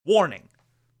Warning: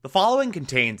 the following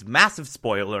contains massive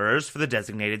spoilers for the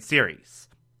designated series.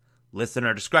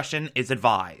 Listener discretion is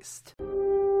advised.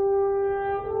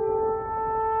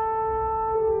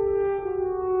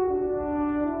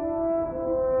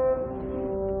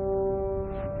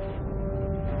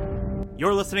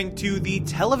 You're listening to the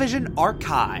Television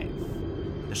Archive,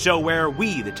 the show where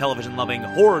we, the television-loving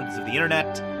hordes of the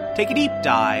internet, take a deep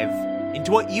dive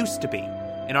into what used to be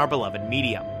in our beloved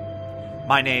medium.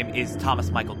 My name is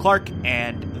Thomas Michael Clark,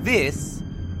 and this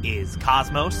is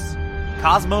Cosmos,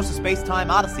 Cosmos A Space-Time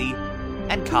Odyssey,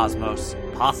 and Cosmos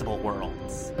Possible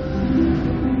Worlds.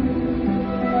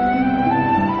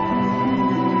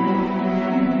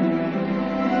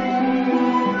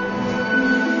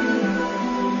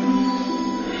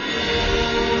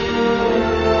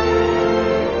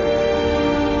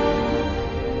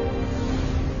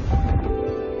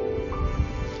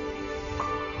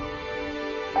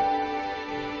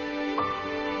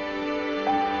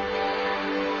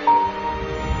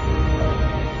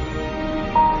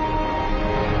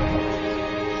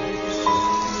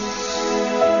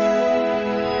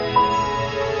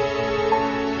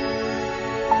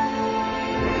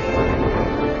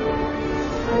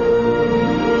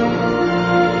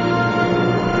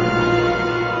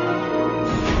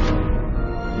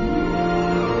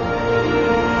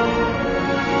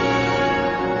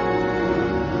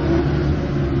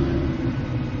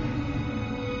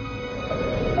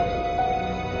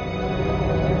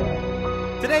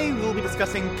 Today we will be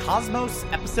discussing Cosmos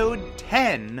Episode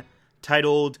 10,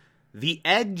 titled The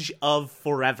Edge of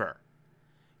Forever.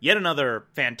 Yet another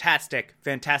fantastic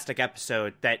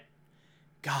episode that,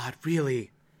 God,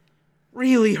 really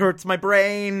hurts my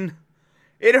brain.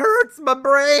 It hurts my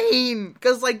brain!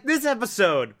 Because, this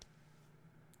episode,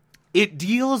 it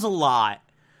deals a lot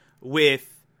with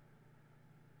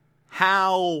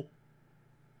how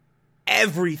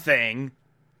everything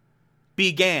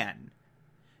began.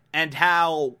 And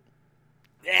how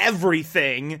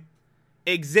everything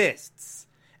exists.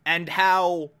 And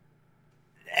how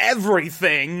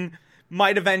everything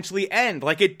might eventually end.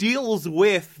 It deals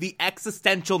with the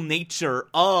existential nature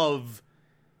of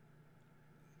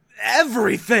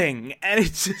everything. And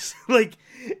it's just,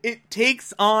 it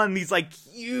takes on these,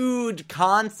 huge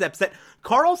concepts that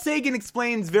Carl Sagan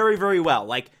explains very, very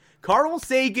well. Carl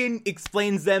Sagan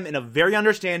explains them in a very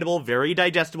understandable, very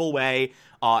digestible way.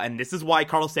 And this is why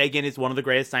Carl Sagan is one of the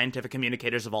greatest scientific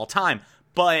communicators of all time.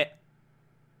 But,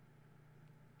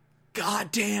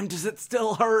 goddamn, does it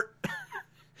still hurt?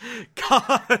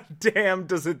 Goddamn,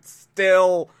 does it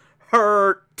still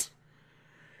hurt?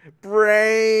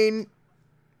 Brain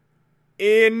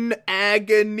in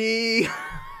agony.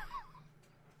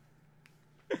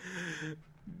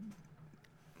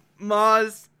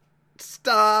 Must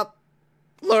stop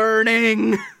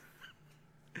learning.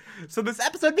 So this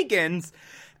episode begins,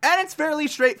 and it's fairly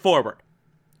straightforward.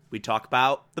 We talk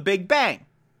about the Big Bang.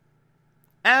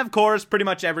 And of course, pretty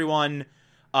much everyone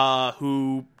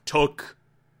who took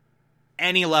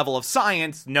any level of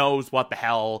science knows what the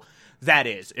hell that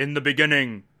is. In the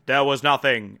beginning, there was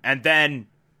nothing. And then,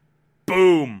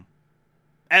 boom,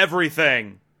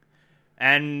 everything.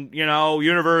 And,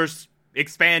 universe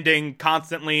expanding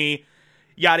constantly,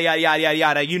 yada, yada, yada, yada,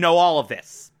 yada. You know all of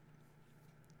this.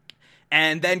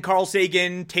 And then Carl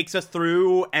Sagan takes us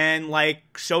through and,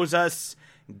 shows us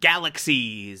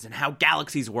galaxies and how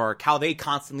galaxies work, how they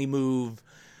constantly move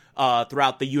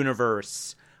throughout the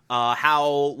universe,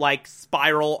 how,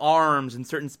 spiral arms and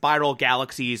certain spiral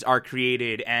galaxies are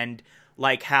created, and,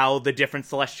 how the different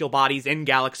celestial bodies in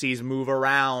galaxies move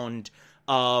around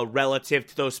relative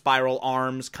to those spiral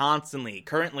arms constantly.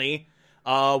 Currently,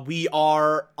 we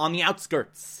are on the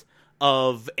outskirts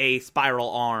of a spiral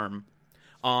arm.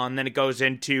 And then it goes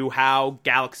into how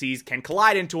galaxies can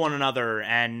collide into one another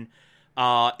and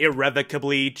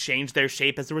irrevocably change their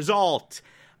shape as a result.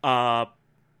 What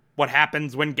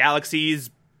happens when galaxies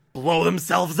blow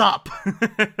themselves up.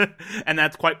 And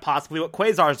that's quite possibly what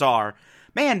quasars are.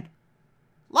 Man,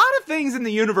 a lot of things in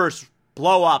the universe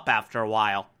blow up after a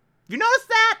while. You notice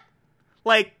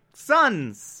that?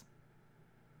 Suns.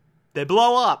 They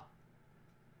blow up.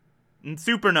 And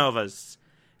supernovas.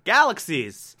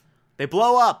 Galaxies. They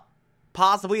blow up,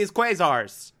 possibly as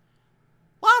quasars.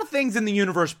 A lot of things in the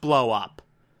universe blow up.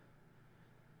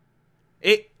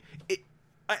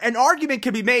 An argument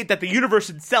can be made that the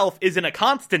universe itself is in a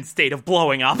constant state of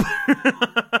blowing up.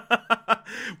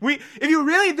 If you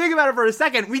really think about it for a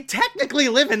second, we technically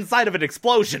live inside of an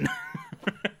explosion.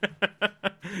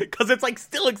 Because it's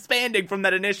still expanding from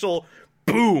that initial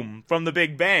boom from the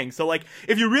Big Bang. So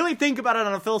if you really think about it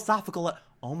on a philosophical,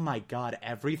 oh my god,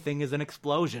 everything is an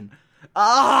explosion.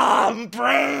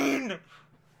 Brain!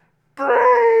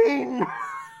 Brain!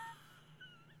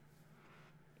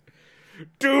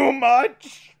 Too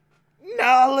much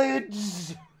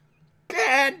knowledge!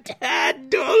 Can't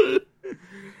handle!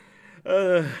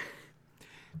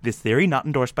 This theory not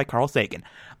endorsed by Carl Sagan.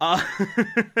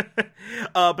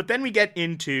 But then we get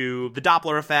into the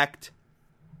Doppler effect.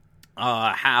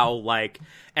 How, like,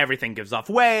 everything gives off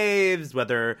waves,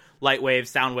 whether light waves,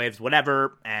 sound waves,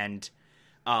 whatever, and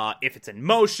if it's in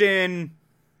motion,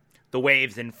 the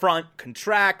waves in front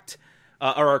contract,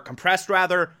 or are compressed,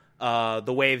 rather.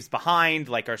 The waves behind,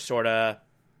 like, are sort of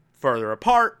further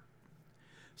apart.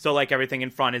 So, like, everything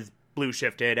in front is blue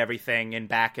shifted, everything in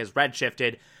back is red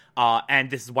shifted,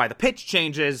 and this is why the pitch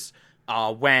changes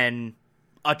when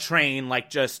a train,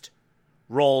 like, just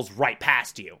rolls right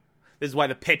past you. This is why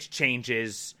the pitch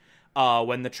changes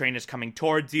when the train is coming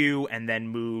towards you and then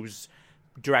moves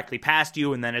directly past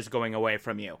you and then is going away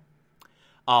from you.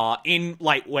 In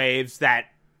light waves, that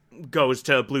goes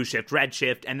to blue shift, red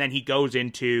shift, and then he goes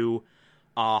into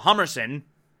Hummerson,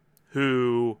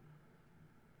 who,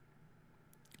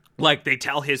 like, they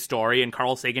tell his story, and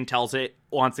Carl Sagan tells it,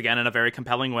 once again, in a very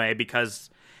compelling way, because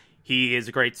he is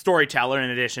a great storyteller in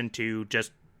addition to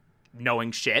just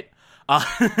knowing shit.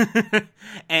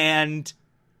 And,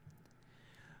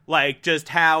 like, just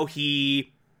how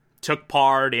he took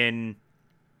part in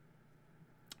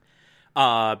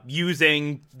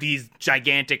using these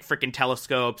gigantic freaking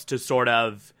telescopes to sort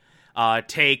of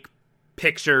take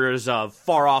pictures of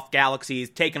far-off galaxies,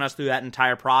 taking us through that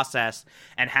entire process,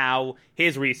 and how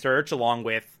his research, along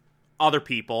with other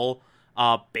people,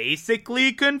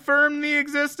 basically confirmed the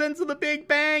existence of the Big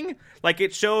Bang. Like,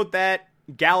 it showed that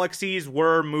galaxies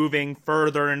were moving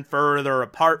further and further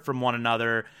apart from one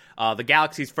another. The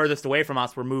galaxies furthest away from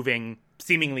us were moving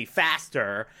seemingly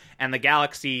faster, and the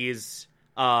galaxies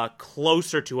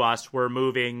closer to us were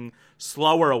moving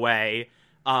slower away.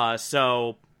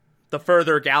 So the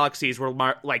further galaxies were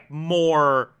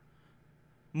more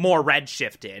red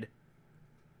shifted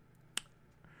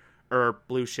or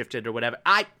blue shifted or whatever.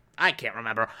 I can't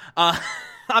remember.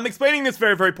 I'm explaining this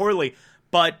very, very poorly,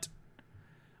 but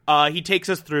he takes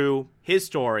us through his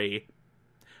story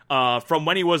from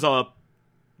when he was a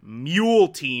mule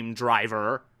team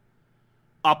driver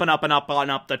up and up and up and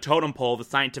up the totem pole, the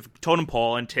scientific totem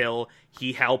pole, until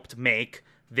he helped make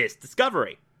this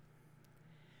discovery.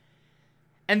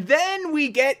 And then we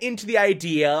get into the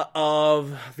idea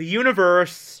of the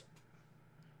universe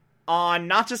on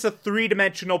not just a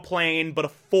 3-dimensional plane, but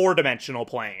a 4-dimensional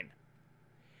plane.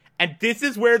 And this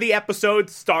is where the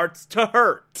episode starts to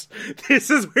hurt.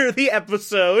 This is where the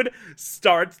episode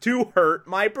starts to hurt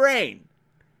my brain.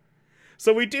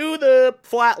 So we do the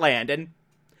Flatland, and,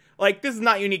 like, this is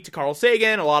not unique to Carl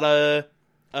Sagan. A lot of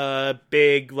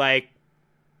big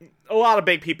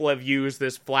people have used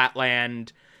this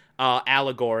Flatland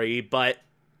allegory, but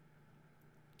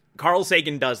Carl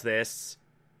Sagan does this,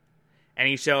 and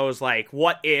he shows, like,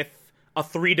 what if a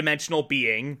 3-dimensional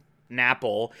being, an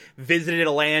apple, visited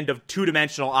a land of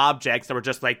 2-dimensional objects that were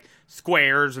just, like,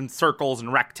 squares and circles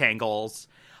and rectangles,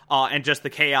 and just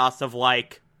the chaos of,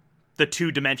 like, the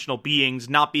 2-dimensional beings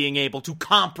not being able to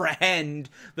comprehend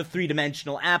the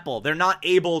 3-dimensional apple. They're not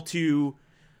able to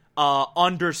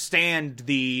understand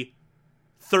the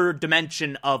third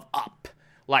dimension of up.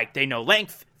 Like, they know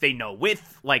length, they know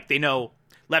width, like, they know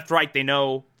left, right, they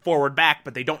know forward, back,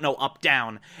 but they don't know up,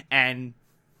 down. And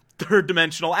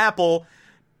third-dimensional apple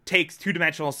takes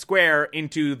 2-dimensional square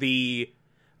into the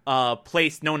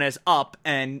place known as up,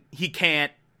 and he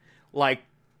can't, like,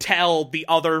 tell the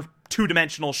other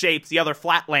 2-dimensional shapes, the other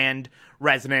Flatland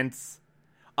residents,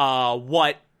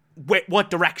 what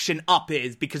direction up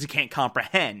is, because he can't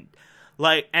comprehend.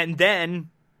 Like, and then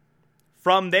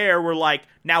from there, we're like,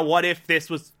 now what if this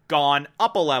was gone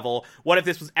up a level? What if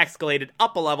this was escalated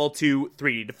up a level to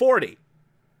 3D to 4D?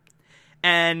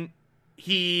 And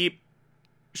he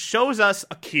shows us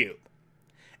a cube,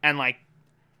 and, like,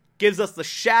 gives us the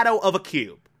shadow of a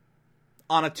cube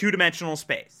on a 2-dimensional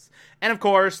space. And of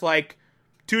course, like,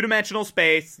 2-dimensional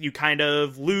space, you kind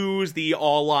of lose the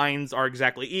all lines are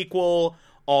exactly equal,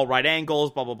 all right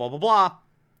angles, blah, blah, blah, blah,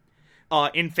 blah,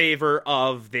 in favor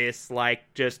of this, like,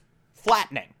 just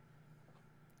flattening.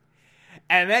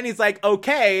 And then he's like,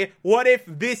 okay, what if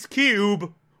this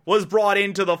cube was brought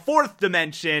into the 4th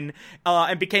dimension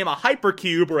and became a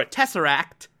hypercube or a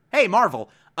tesseract? Hey, Marvel.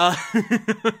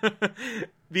 The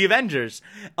Avengers.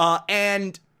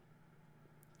 And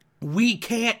we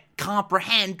can't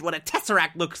comprehend what a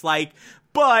tesseract looks like,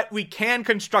 but we can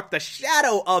construct the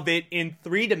shadow of it in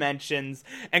 3 dimensions.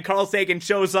 And Carl Sagan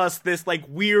shows us this, like,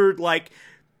 weird, like,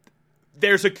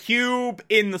 there's a cube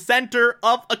in the center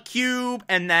of a cube,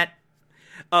 and that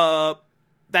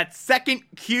second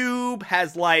cube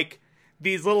has, like,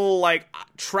 these little, like,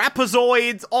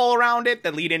 trapezoids all around it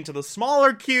that lead into the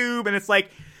smaller cube, and it's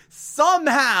like,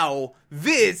 somehow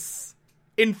this,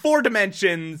 in 4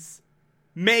 dimensions,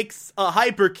 makes a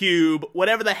hypercube,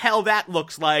 whatever the hell that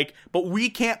looks like, but we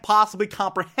can't possibly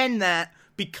comprehend that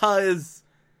because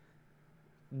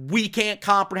we can't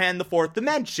comprehend the 4th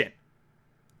dimension.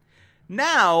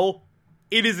 Now,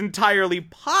 it is entirely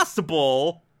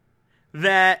possible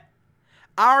that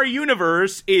our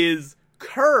universe is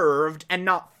curved and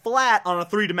not flat on a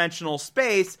 3-dimensional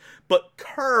space, but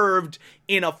curved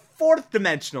in a 4th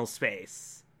dimensional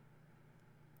space.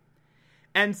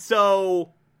 And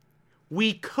so,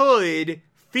 we could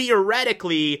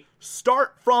theoretically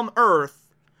start from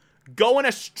Earth, go in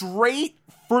a straight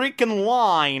freaking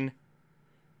line,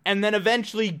 and then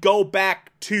eventually go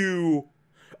back to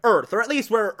Earth, or at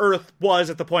least where Earth was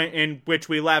at the point in which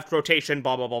we left, rotation,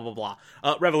 blah, blah, blah, blah,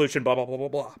 blah, revolution, blah, blah, blah, blah,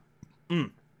 blah.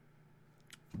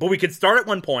 But we could start at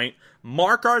one point,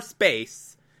 mark our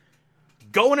space,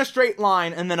 go in a straight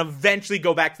line, and then eventually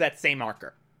go back to that same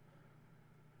marker.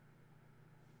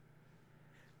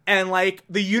 And, like,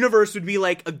 the universe would be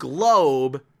like a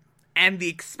globe, and the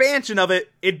expansion of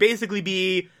it, it'd basically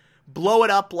be blow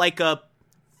it up like a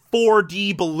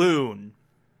 4D balloon.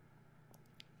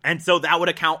 And so that would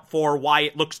account for why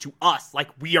it looks to us like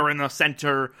we are in the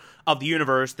center of the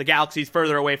universe. The galaxies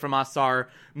further away from us are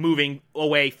moving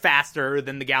away faster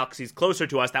than the galaxies closer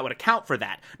to us. That would account for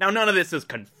that. Now, none of this is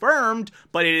confirmed,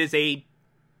 but it is a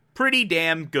pretty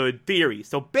damn good theory.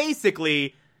 So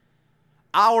basically,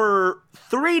 our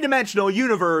 3-dimensional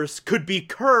universe could be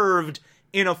curved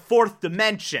in a 4th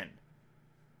dimension.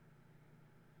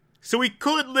 So we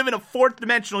could live in a 4th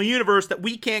dimensional universe that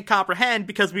we can't comprehend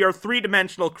because we are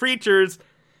 3-dimensional creatures.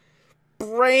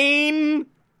 Brain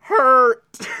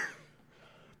hurt.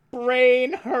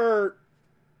 Brain hurt.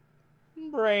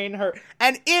 Brain hurt.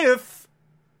 And if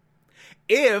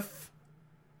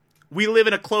we live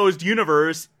in a closed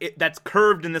universe that's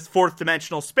curved in this 4th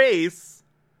dimensional space,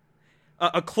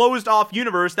 a closed off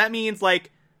universe, that means, like,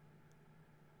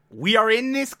 we are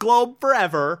in this globe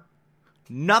forever.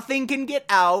 Nothing can get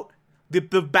out. The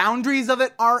boundaries of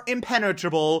it are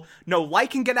impenetrable. No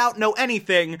light can get out, no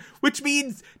anything. Which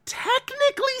means,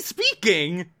 technically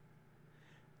speaking,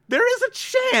 there is a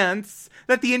chance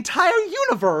that the entire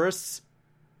universe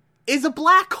is a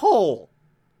black hole.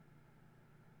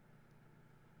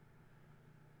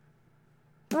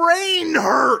 Brain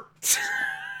hurt.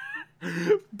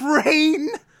 Brain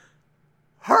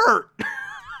hurt.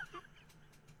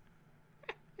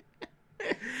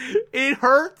 It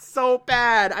hurts so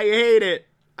bad. I hate it.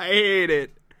 I hate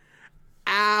it.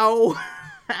 Ow.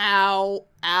 Ow.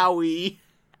 Owie.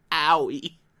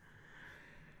 Owie.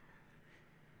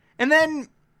 And then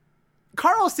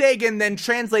Carl Sagan then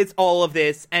translates all of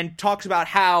this and talks about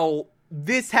how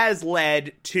this has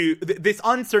led to this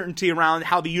uncertainty around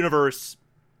how the universe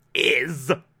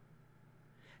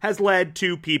has led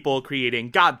to people creating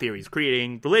God theories,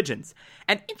 creating religions.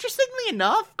 And interestingly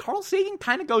enough, Carl Sagan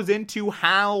kind of goes into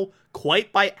how,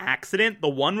 quite by accident, the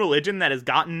one religion that has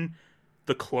gotten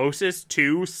the closest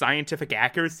to scientific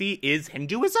accuracy is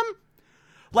Hinduism.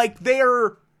 Like,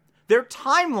 their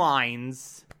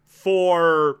timelines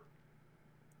for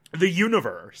the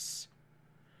universe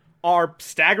are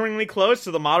staggeringly close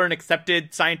to the modern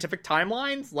accepted scientific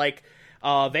timelines. Like,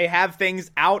 they have things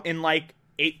out in, like,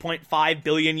 8.5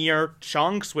 billion year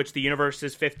chunks, which the universe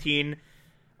is 15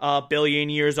 billion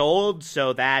years old,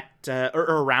 so that, or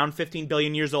around 15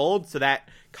 billion years old, so that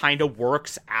kind of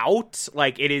works out.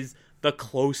 Like, it is the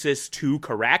closest to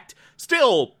correct.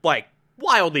 Still, like,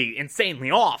 wildly,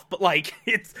 insanely off, but, like,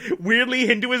 it's weirdly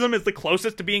Hinduism is the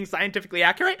closest to being scientifically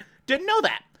accurate. Didn't know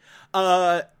that.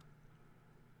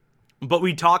 But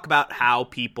we talk about how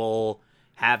people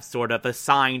have sort of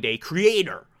assigned a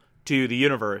creator to the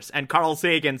universe, and Carl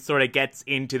Sagan sort of gets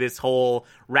into this whole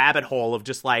rabbit hole of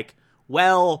just like,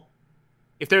 well,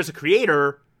 if there's a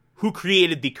creator, who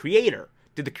created the creator?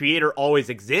 Did the creator always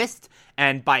exist?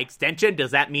 And by extension, does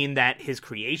that mean that his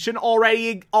creation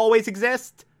always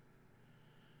exists?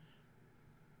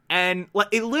 And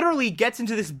it literally gets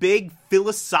into this big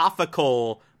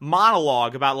philosophical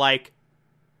monologue about, like,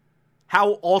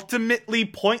 how ultimately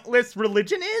pointless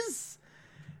religion is?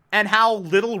 And how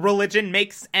little religion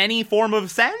makes any form of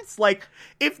sense? Like,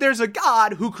 if there's a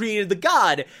God, who created the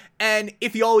God? And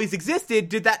if he always existed,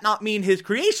 did that not mean his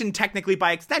creation, technically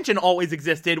by extension, always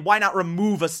existed? Why not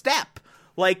remove a step?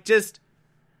 Like, just...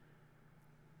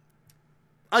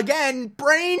 Again,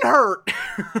 brain hurt!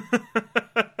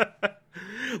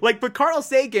 Like, but Carl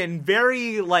Sagan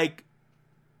very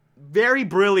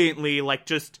brilliantly, like,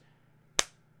 just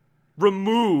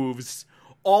removes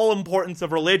all importance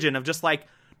of religion, of just like,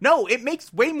 no, it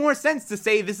makes way more sense to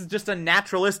say this is just a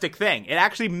naturalistic thing. It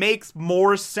actually makes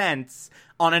more sense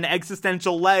on an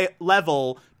existential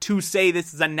level to say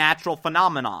this is a natural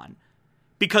phenomenon.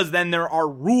 Because then there are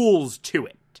rules to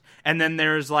it. And then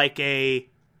there's like a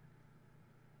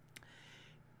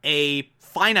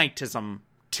finitism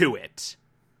to it.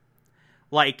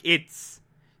 Like, it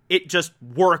just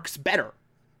works better.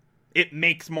 It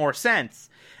makes more sense.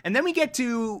 And then we get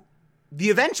to the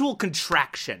eventual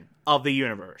contraction of the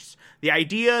universe. The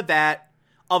idea that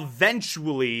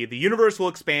eventually the universe will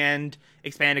expand,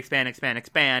 and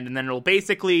then it'll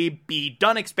basically be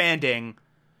done expanding,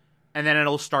 and then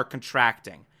it'll start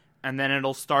contracting. And then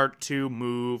it'll start to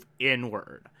move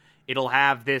inward. It'll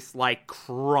have this, like,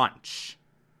 crunch.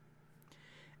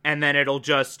 And then it'll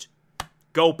just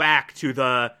go back to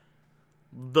the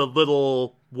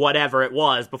little whatever it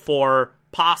was before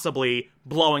possibly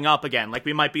blowing up again. Like,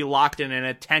 we might be locked in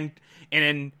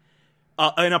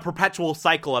a perpetual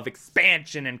cycle of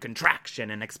expansion and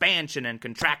contraction and expansion and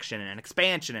contraction and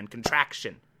expansion and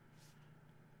contraction.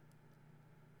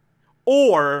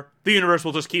 Or the universe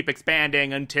will just keep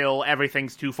expanding until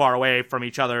everything's too far away from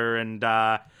each other and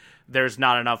there's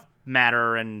not enough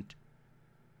matter and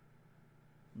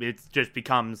it just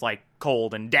becomes, like,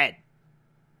 cold and dead.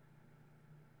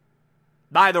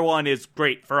 Neither one is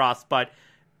great for us, but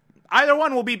either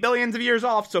one will be billions of years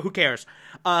off, so who cares?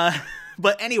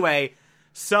 But anyway,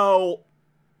 so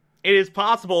it is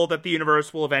possible that the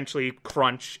universe will eventually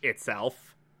crunch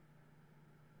itself.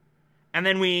 And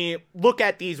then we look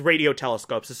at these radio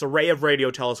telescopes, this array of radio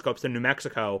telescopes in New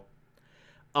Mexico,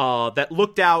 that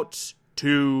looked out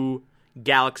to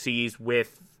galaxies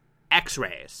with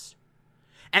X-rays.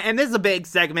 And this is a big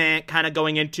segment kind of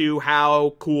going into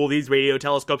how cool these radio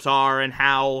telescopes are and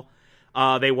how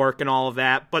they work and all of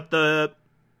that. But the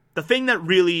thing that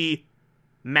really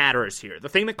matters here, the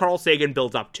thing that Carl Sagan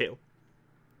builds up to,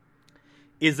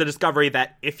 is the discovery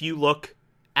that if you look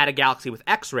at a galaxy with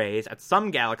X-rays, at some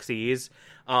galaxies,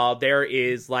 there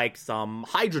is, like, some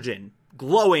hydrogen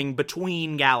glowing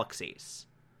between galaxies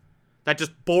that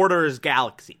just borders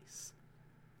galaxies.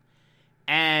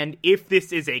 And if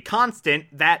this is a constant,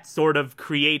 that sort of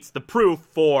creates the proof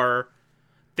for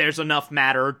there's enough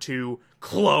matter to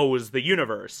close the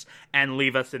universe and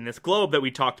leave us in this globe that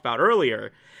we talked about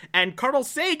earlier. And Carl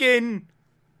Sagan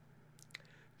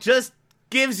just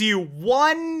gives you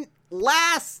one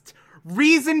last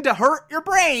reason to hurt your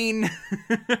brain.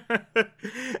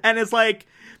 And it's like,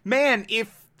 man,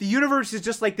 if the universe is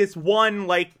just like this one,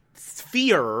 like,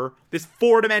 sphere, this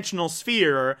four-dimensional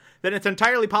sphere, then it's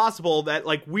entirely possible that,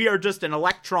 like, we are just an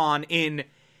electron in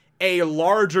a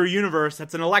larger universe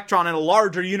that's an electron in a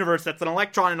larger universe that's an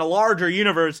electron in a larger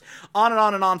universe, on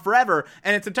and on forever.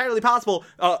 And it's entirely possible,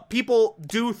 people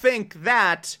do think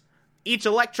that each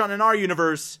electron in our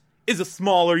universe is a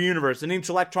smaller universe, and each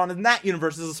electron in that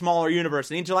universe is a smaller universe,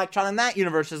 and each electron in that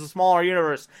universe is a smaller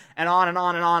universe, and on and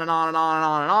on and on and on and on and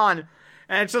on and on.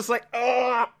 And it's just like,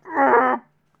 hurt,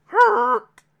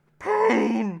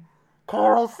 pain,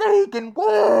 Carl Sagan,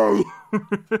 way!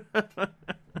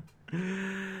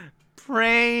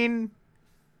 Brain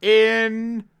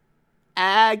in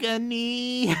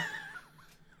agony.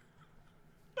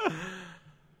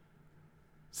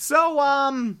 So,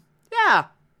 yeah.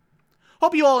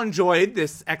 Hope you all enjoyed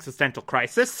this existential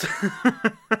crisis.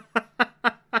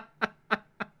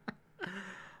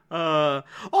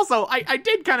 Also, I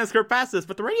did kind of skirt past this,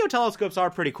 but the radio telescopes are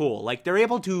pretty cool. Like, they're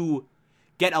able to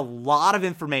get a lot of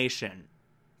information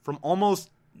from almost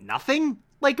nothing.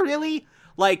 Like, really?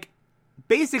 Like,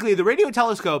 basically, the radio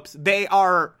telescopes, they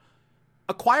are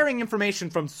acquiring information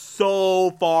from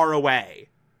so far away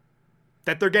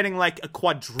that they're getting, like, a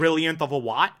quadrillionth of a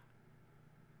watt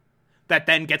that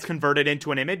then gets converted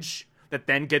into an image, that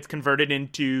then gets converted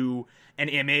into an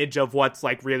image of what's,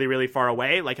 like, really, really far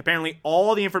away. Like, apparently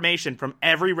all the information from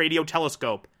every radio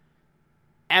telescope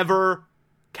ever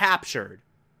captured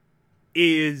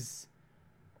is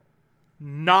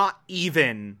not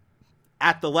even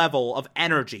at the level of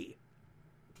energy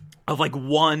of, like,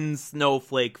 one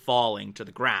snowflake falling to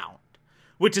the ground,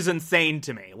 which is insane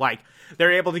to me. Like,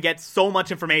 they're able to get so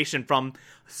much information from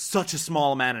such a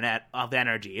small amount of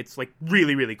energy. It's, like,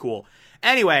 really, really cool.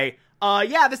 Anyway,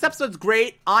 yeah, this episode's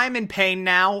great. I'm in pain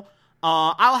now.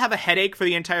 I'll have a headache for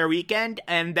the entire weekend,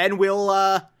 and then we'll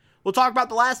talk about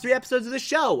the last 3 episodes of the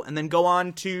show, and then go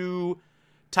on to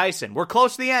Tyson. We're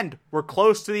close to the end. We're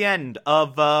close to the end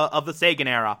of the Sagan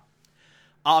era.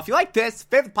 If you like this,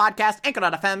 favorite the podcast,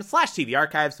 anchor.fm/TV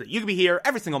archives, so that you can be here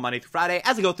every single Monday through Friday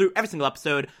as I go through every single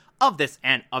episode of this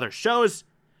and other shows.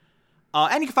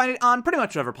 And you can find it on pretty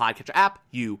much whatever podcatcher app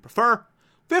you prefer.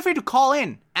 Feel free to call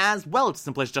in as well. It's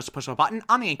simple as just to push a button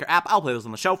on the Anchor app. I'll play those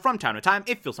on the show from time to time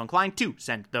if you feel so inclined to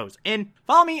send those in.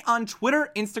 Follow me on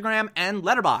Twitter, Instagram, and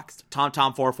Letterboxd,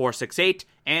 TomTom4468,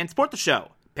 and support the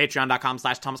show.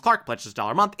 Patreon.com/Thomas Clark. Pledge just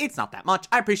 $1 a month. It's not that much.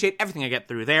 I appreciate everything I get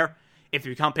through there. If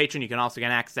you become a patron, you can also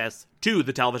get access to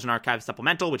the Television Archive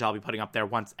Supplemental, which I'll be putting up there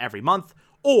once every month.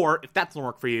 Or, if that doesn't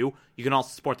work for you, you can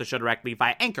also support the show directly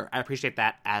via Anchor. I appreciate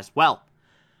that as well.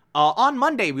 On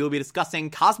Monday, we will be discussing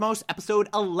Cosmos Episode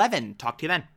 11. Talk to you then.